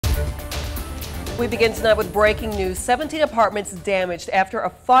We begin tonight with breaking news. 17 apartments damaged after a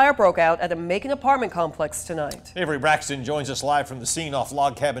fire broke out at a Macon apartment complex tonight. Avery Braxton joins us live from the scene off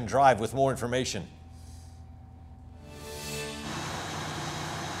Log Cabin Drive with more information.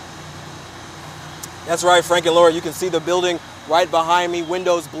 That's right, Frank and Laura. You can see the building right behind me,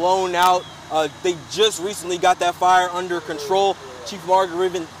 windows blown out. They just recently got that fire under control. Chief Marvin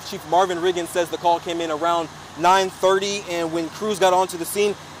Riggins says the call came in around 9:30, and when crews got onto the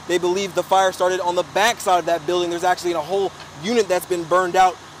scene, they believe the fire started on the back side of that building. There's actually a whole unit that's been burned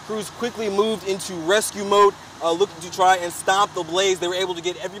out. Crews quickly moved into rescue mode, looking to try and stop the blaze. They were able to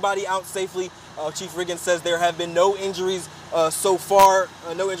get everybody out safely. Chief Riggins says there have been no injuries so far,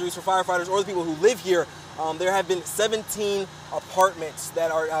 no injuries for firefighters or the people who live here. There have been 17 apartments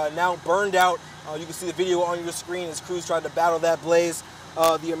that are now burned out. You can see the video on your screen as crews tried to battle that blaze.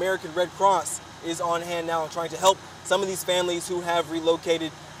 The American Red Cross is on hand now trying to help some of these families who have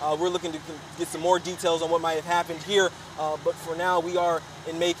relocated. We're looking to get some more details on what might have happened here, but for now we are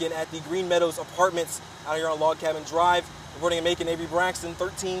in Macon at the Green Meadows Apartments out here on Log Cabin Drive. Reporting in Macon, Avery Braxton,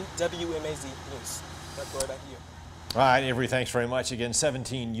 13 WMAZ News. That's right back to you. All right, Avery, thanks very much. Again,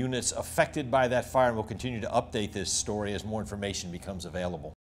 17 units affected by that fire, and we'll continue to update this story as more information becomes available.